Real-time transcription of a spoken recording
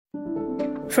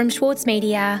From Schwartz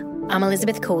Media, I'm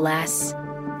Elizabeth Coulas.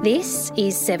 This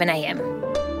is 7am.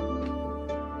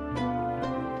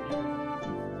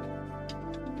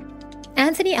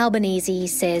 Anthony Albanese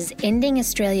says ending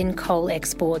Australian coal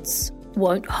exports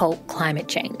won't halt climate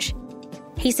change.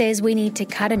 He says we need to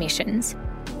cut emissions,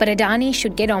 but Adani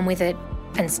should get on with it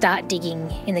and start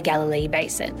digging in the Galilee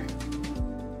Basin.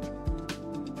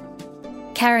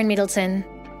 Karen Middleton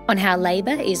on how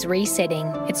Labor is resetting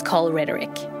its coal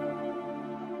rhetoric.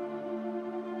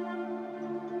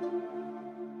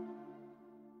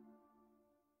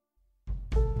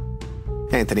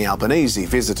 Anthony Albanese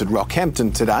visited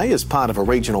Rockhampton today as part of a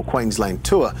regional Queensland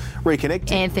tour,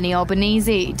 reconnecting. Anthony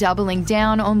Albanese doubling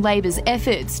down on Labor's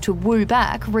efforts to woo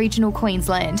back regional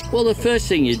Queensland. Well, the first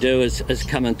thing you do is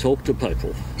come and talk to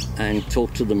people and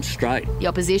talk to them straight. The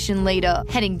opposition leader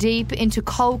heading deep into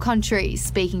coal country,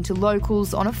 speaking to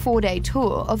locals on a 4-day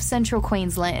tour of central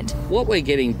Queensland. What we're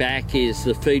getting back is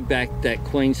the feedback that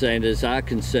Queenslanders are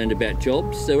concerned about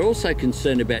jobs. They're also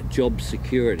concerned about job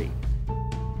security.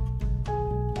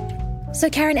 So,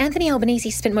 Karen, Anthony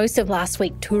Albanese spent most of last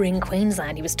week touring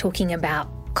Queensland. He was talking about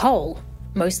coal,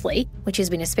 mostly, which has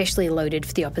been especially loaded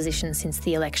for the opposition since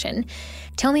the election.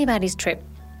 Tell me about his trip.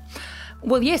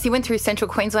 Well, yes, he went through central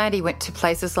Queensland. He went to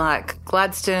places like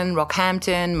Gladstone,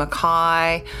 Rockhampton,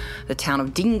 Mackay, the town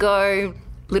of Dingo,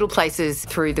 little places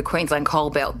through the Queensland coal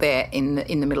belt there in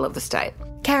the middle of the state.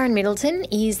 Karen Middleton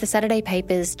is the Saturday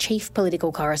paper's chief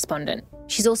political correspondent.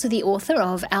 She's also the author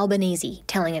of Albanese,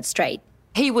 Telling It Straight.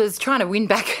 He was trying to win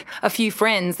back a few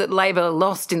friends that Labor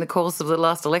lost in the course of the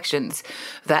last elections.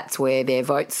 That's where their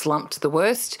vote slumped the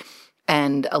worst.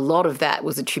 And a lot of that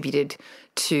was attributed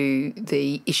to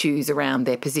the issues around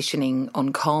their positioning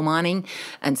on coal mining.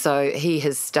 And so he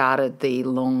has started the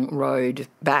long road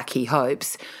back, he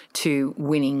hopes, to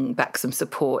winning back some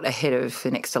support ahead of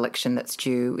the next election that's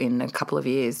due in a couple of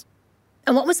years.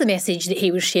 And what was the message that he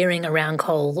was sharing around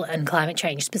coal and climate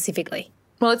change specifically?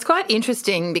 Well, it's quite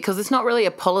interesting because it's not really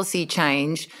a policy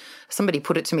change. Somebody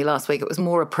put it to me last week, it was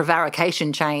more a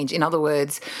prevarication change. In other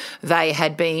words, they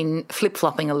had been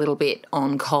flip-flopping a little bit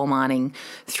on coal mining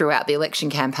throughout the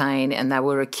election campaign, and they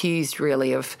were accused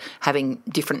really of having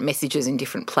different messages in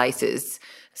different places.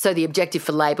 So the objective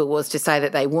for Labor was to say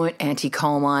that they weren't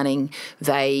anti-coal mining,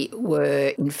 they were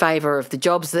in favour of the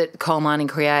jobs that coal mining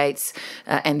creates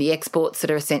and the exports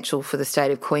that are essential for the state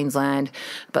of Queensland,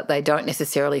 but they don't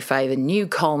necessarily favour new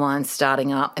coal mines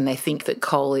starting up, and they think that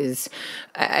coal is,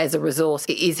 as a resource,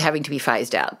 is having to be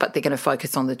phased out, but they're going to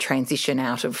focus on the transition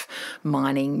out of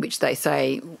mining, which they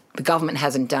say the government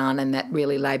hasn't done and that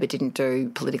really Labor didn't do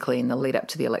politically in the lead up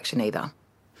to the election either.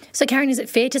 So, Karen, is it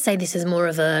fair to say this is more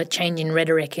of a change in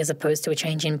rhetoric as opposed to a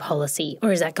change in policy,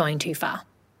 or is that going too far?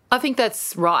 I think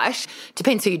that's right.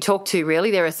 Depends who you talk to,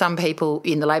 really. There are some people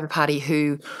in the Labor Party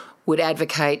who would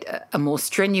advocate a more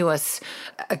strenuous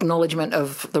acknowledgement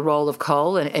of the role of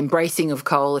coal and embracing of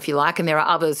coal, if you like, and there are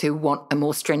others who want a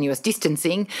more strenuous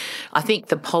distancing. I think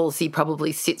the policy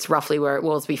probably sits roughly where it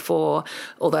was before,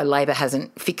 although Labor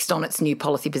hasn't fixed on its new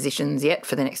policy positions yet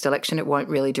for the next election. It won't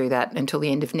really do that until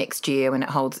the end of next year when it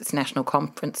holds its national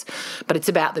conference. But it's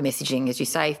about the messaging, as you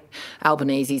say.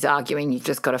 Albanese's arguing you've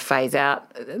just got to phase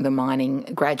out the mining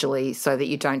gradually so that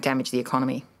you don't damage the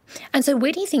economy. And so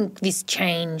where do you think this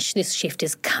change, this shift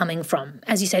is coming from?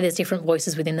 As you say, there's different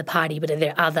voices within the party, but are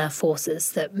there other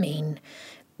forces that mean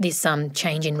this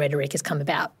change in rhetoric has come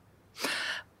about?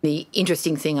 The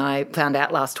interesting thing I found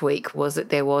out last week was that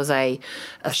there was a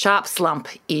sharp slump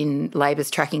in Labor's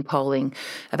tracking polling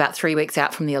about 3 weeks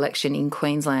out from the election in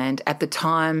Queensland at the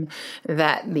time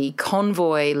that the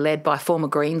convoy led by former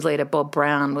Greens leader Bob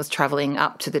Brown was travelling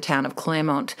up to the town of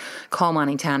Claremont, coal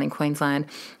mining town in Queensland,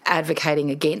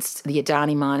 advocating against the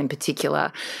Adani mine in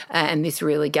particular. And this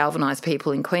really galvanised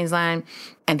people in Queensland.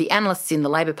 And the analysts in the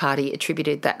Labor Party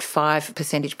attributed that 5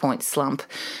 percentage point slump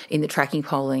in the tracking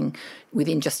polling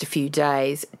within just a few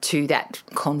days to that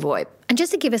convoy. And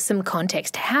just to give us some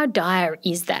context, how dire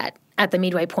is that at the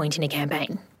midway point in a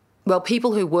campaign? Well,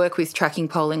 people who work with tracking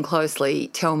polling closely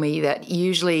tell me that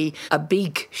usually a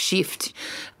big shift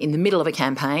in the middle of a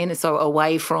campaign, so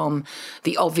away from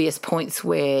the obvious points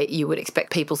where you would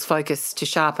expect people's focus to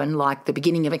sharpen, like the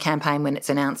beginning of a campaign when it's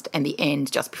announced and the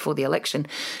end just before the election.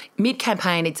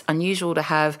 Mid-campaign, it's unusual to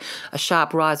have a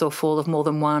sharp rise or fall of more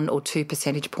than 1 or 2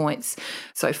 percentage points.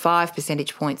 So 5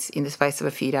 percentage points in the space of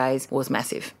a few days was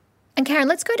massive. And Karen,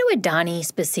 let's go to Adani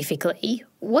specifically.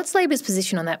 What's Labor's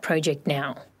position on that project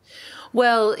now?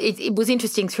 Well, it was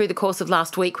interesting through the course of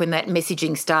last week when that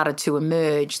messaging started to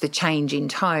emerge, the change in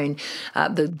tone.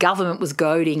 The government was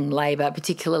goading Labor,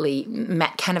 particularly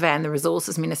Matt Canavan, the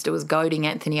Resources Minister, was goading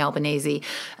Anthony Albanese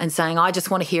and saying, I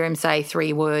just want to hear him say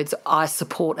 3 words, I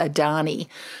support Adani.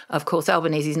 Of course,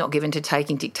 Albanese's not given to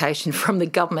taking dictation from the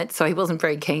government, so he wasn't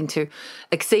very keen to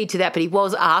accede to that, but he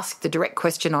was asked the direct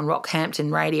question on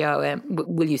Rockhampton radio,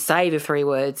 will you say the 3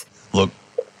 words? Look,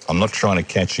 I'm not trying to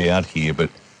catch you out here, but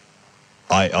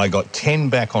I got 10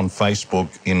 back on Facebook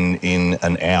in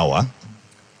an hour,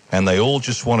 and they all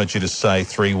just wanted you to say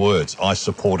 3 words. I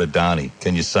support Adani.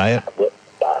 Can you say it?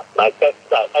 Mate, that's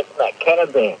Matt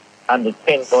Canavan under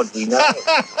 10 body names.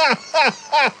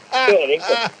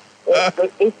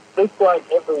 This bloke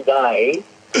every day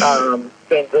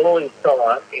spends all his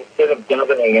time, instead of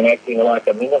governing and acting like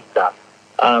a minister,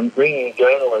 bringing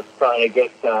journalists trying to get...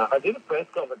 I did a press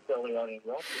conference early on in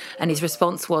Rock. And his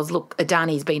response was, look,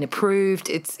 Adani's been approved.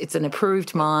 It's an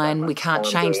approved mine. We can't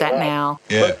change that now.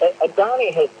 Yeah. But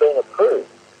Adani has been approved.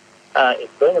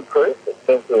 It's been approved. It's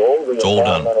been through all the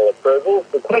environmental approvals.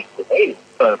 The question is,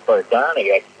 for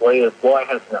Adani, actually, is why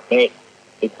hasn't it met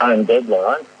its own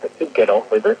deadlines? It should get on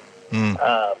with it.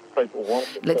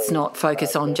 Let's not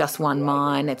focus on just one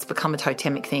mine. It's become a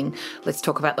totemic thing. Let's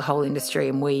talk about the whole industry,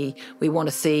 and we want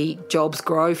to see jobs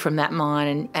grow from that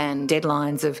mine and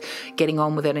deadlines of getting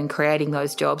on with it and creating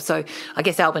those jobs. So I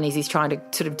guess Albanese's trying to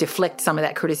sort of deflect some of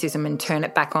that criticism and turn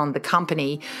it back on the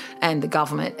company and the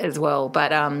government as well.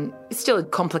 But it's still a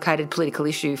complicated political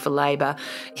issue for Labor.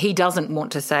 He doesn't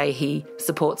want to say he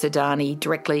supports Adani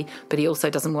directly, but he also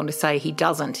doesn't want to say he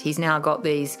doesn't. He's now got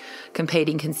these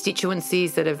competing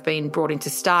constituencies that have been brought into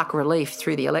stark relief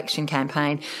through the election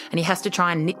campaign, and he has to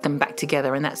try and knit them back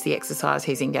together, and that's the exercise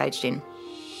he's engaged in.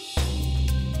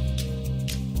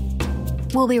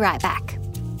 We'll be right back.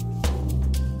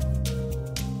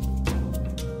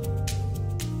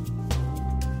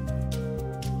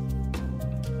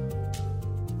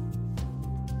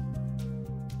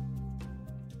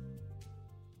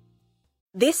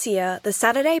 This year, the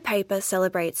Saturday paper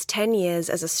celebrates 10 years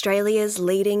as Australia's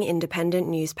leading independent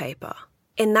newspaper.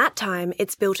 In that time,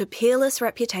 it's built a peerless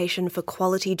reputation for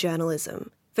quality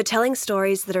journalism, for telling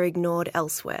stories that are ignored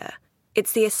elsewhere.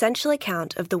 It's the essential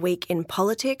account of the week in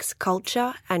politics,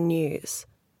 culture, and news.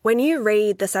 When you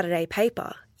read the Saturday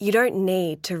paper, you don't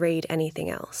need to read anything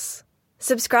else.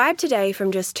 Subscribe today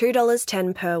from just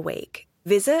 $2.10 per week.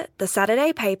 Visit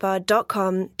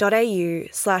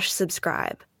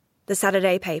thesaturdaypaper.com.au/subscribe. The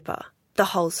Saturday Paper, the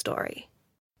whole story.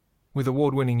 With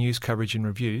award-winning news coverage and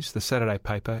reviews, the Saturday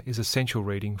Paper is essential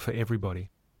reading for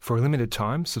everybody. For a limited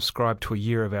time, subscribe to a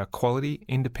year of our quality,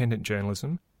 independent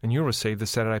journalism, and you'll receive the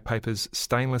Saturday Paper's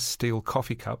stainless steel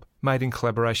coffee cup, made in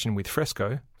collaboration with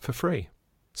Fresco, for free.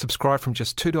 Subscribe from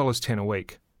just $2.10 a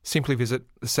week. Simply visit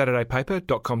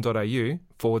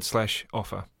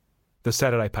thesaturdaypaper.com.au/offer. The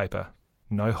Saturday Paper.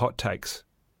 No hot takes.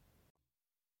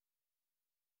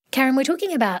 Karen, we're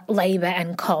talking about Labor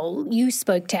and coal. You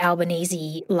spoke to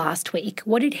Albanese last week.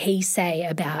 What did he say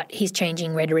about his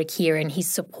changing rhetoric here and his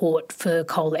support for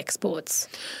coal exports?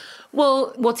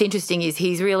 Well, what's interesting is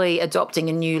he's really adopting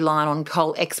a new line on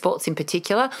coal exports in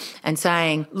particular and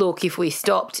saying, look, if we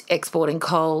stopped exporting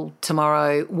coal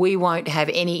tomorrow, we won't have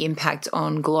any impact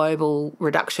on global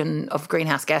reduction of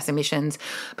greenhouse gas emissions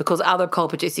because other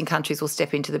coal-producing countries will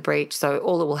step into the breach. So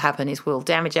all that will happen is we'll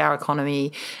damage our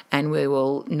economy and we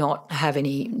will not have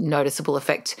any noticeable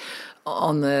effect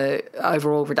on the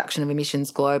overall reduction of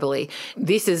emissions globally.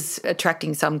 This is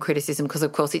attracting some criticism because,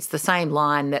 of course, it's the same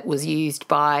line that was used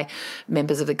by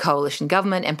members of the coalition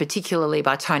government and particularly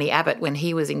by Tony Abbott when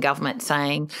he was in government,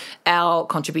 saying our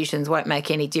contributions won't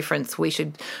make any difference. We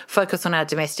should focus on our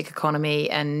domestic economy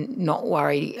and not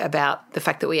worry about the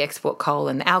fact that we export coal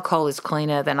and our coal is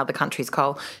cleaner than other countries'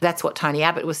 coal. That's what Tony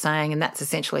Abbott was saying, and that's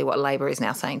essentially what Labor is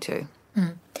now saying too.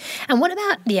 Mm. And what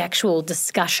about the actual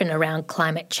discussion around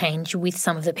climate change with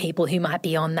some of the people who might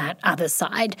be on that other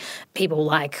side, people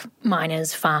like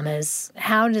miners, farmers?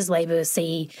 How does Labor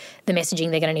see the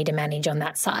messaging they're going to need to manage on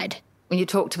that side? When you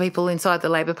talk to people inside the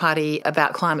Labor Party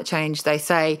about climate change, they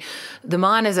say the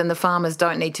miners and the farmers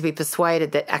don't need to be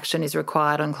persuaded that action is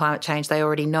required on climate change. They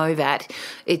already know that.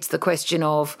 It's the question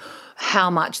of how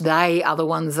much they are the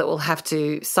ones that will have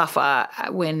to suffer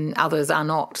when others are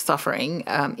not suffering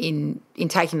in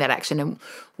taking that action, and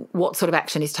what sort of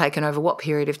action is taken over what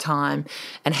period of time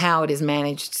and how it is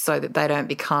managed so that they don't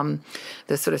become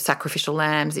the sort of sacrificial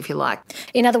lambs, if you like.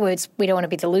 In other words, we don't want to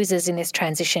be the losers in this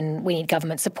transition. We need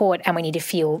government support and we need to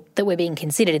feel that we're being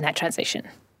considered in that transition.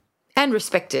 and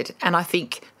respected. And I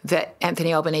think that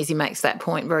Anthony Albanese makes that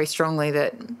point very strongly,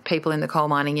 that people in the coal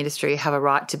mining industry have a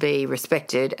right to be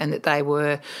respected, and that they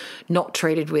were not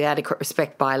treated with adequate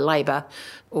respect by Labor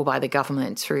or by the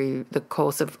government through the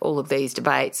course of all of these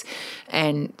debates,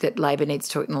 and that Labor needs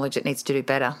to acknowledge it needs to do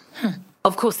better.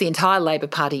 Of course, the entire Labor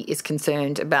Party is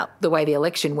concerned about the way the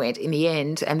election went in the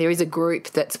end, and there is a group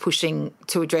that's pushing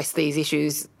to address these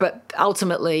issues, but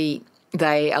ultimately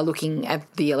they are looking at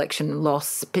the election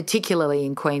loss, particularly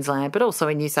in Queensland, but also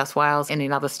in New South Wales and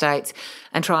in other states,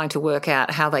 and trying to work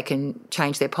out how they can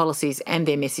change their policies and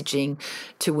their messaging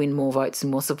to win more votes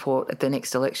and more support at the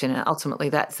next election. And ultimately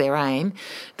that's their aim.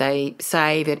 They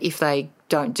say that if they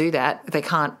don't do that, they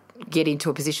can't get into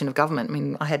a position of government. I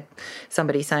mean, I had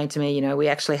somebody saying to me, we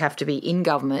actually have to be in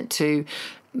government to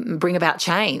bring about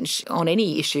change on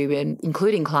any issue,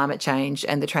 including climate change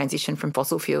and the transition from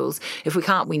fossil fuels. If we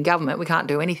can't win government, we can't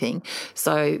do anything.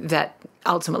 So that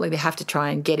ultimately they have to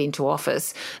try and get into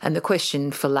office. And the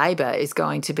question for Labor is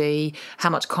going to be,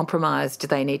 how much compromise do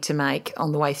they need to make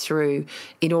on the way through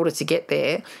in order to get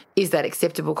there? Is that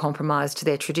acceptable compromise to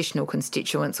their traditional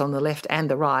constituents on the left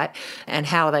and the right? And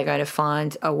how are they going to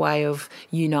find a way of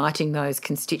uniting those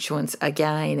constituents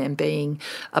again and being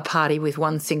a party with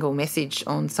one single message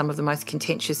on some of the most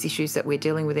contentious issues that we're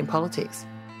dealing with in politics?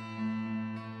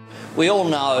 We all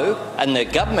know, and the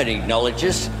government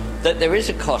acknowledges, that there is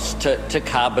a cost to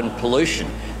carbon pollution.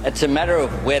 It's a matter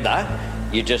of whether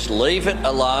you just leave it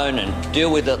alone and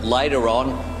deal with it later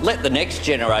on, let the next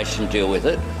generation deal with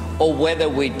it, or whether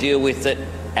we deal with it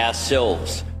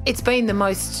ourselves. It's been the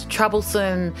most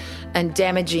troublesome and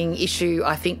damaging issue,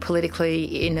 I think,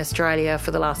 politically in Australia for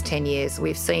the last 10 years.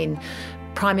 We've seen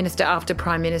Prime Minister after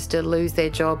Prime Minister lose their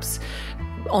jobs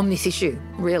on this issue,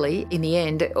 really. In the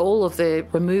end, all of the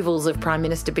removals of Prime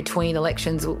Minister between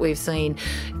elections we've seen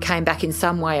came back in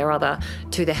some way or other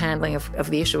to the handling of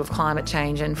the issue of climate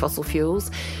change and fossil fuels.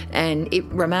 And it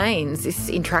remains this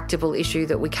intractable issue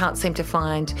that we can't seem to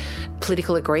find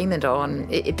political agreement on.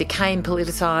 It became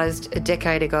politicised a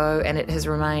decade ago, and it has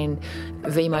remained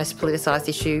the most politicised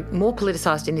issue, more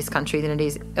politicised in this country than it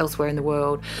is elsewhere in the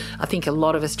world. I think a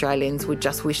lot of Australians would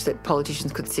just wish that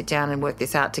politicians could sit down and work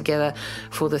this out together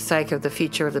for the sake of the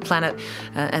future of the planet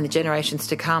and the generations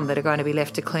to come that are going to be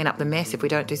left to clean up the mess if we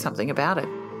don't do something about it.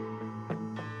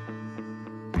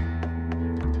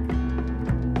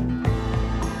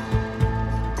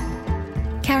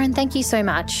 Karen, thank you so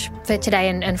much for today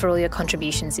and for all your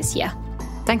contributions this year.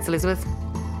 Thanks, Elizabeth.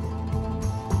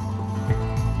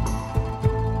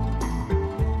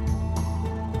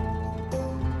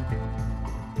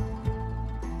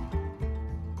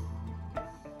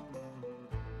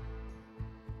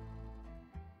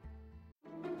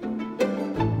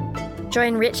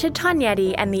 Join Richard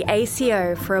Tognetti and the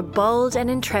ACO for a bold and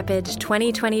intrepid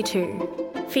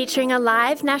 2022. Featuring a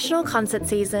live national concert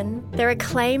season, their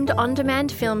acclaimed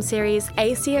on-demand film series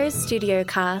ACO's Studio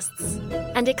Casts,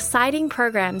 and exciting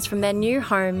programs from their new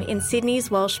home in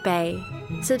Sydney's Walsh Bay.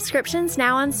 Subscriptions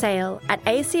now on sale at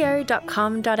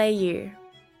aco.com.au.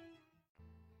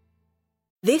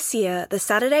 This year, the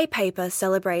Saturday paper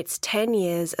celebrates 10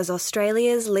 years as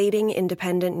Australia's leading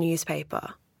independent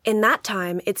newspaper. In that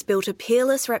time, it's built a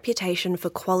peerless reputation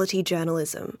for quality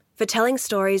journalism, for telling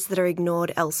stories that are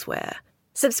ignored elsewhere.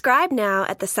 Subscribe now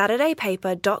at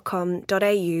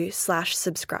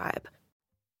thesaturdaypaper.com.au/subscribe.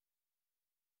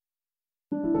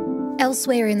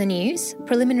 Elsewhere in the news,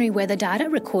 preliminary weather data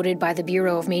recorded by the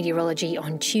Bureau of Meteorology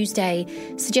on Tuesday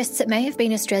suggests it may have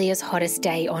been Australia's hottest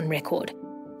day on record.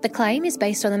 The claim is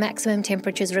based on the maximum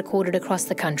temperatures recorded across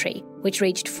the country, which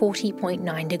reached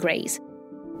 40.9 degrees.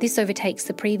 This overtakes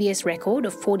the previous record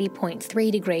of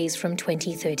 40.3 degrees from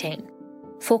 2013.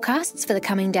 Forecasts for the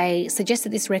coming day suggest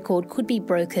that this record could be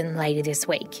broken later this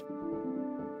week.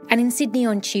 And in Sydney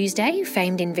on Tuesday,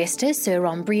 famed investor Sir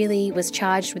Ron Brearley was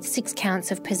charged with 6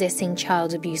 counts of possessing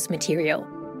child abuse material.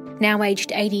 Now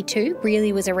aged 82,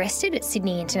 Brearley was arrested at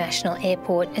Sydney International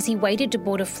Airport as he waited to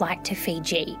board a flight to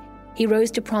Fiji. He rose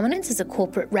to prominence as a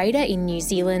corporate raider in New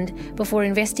Zealand before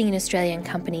investing in Australian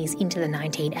companies into the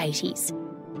 1980s.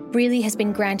 Brearley has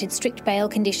been granted strict bail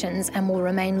conditions and will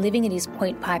remain living at his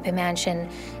Point Piper mansion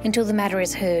until the matter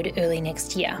is heard early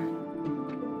next year.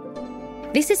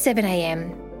 This is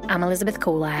 7am. I'm Elizabeth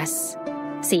Koolass.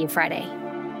 See you Friday.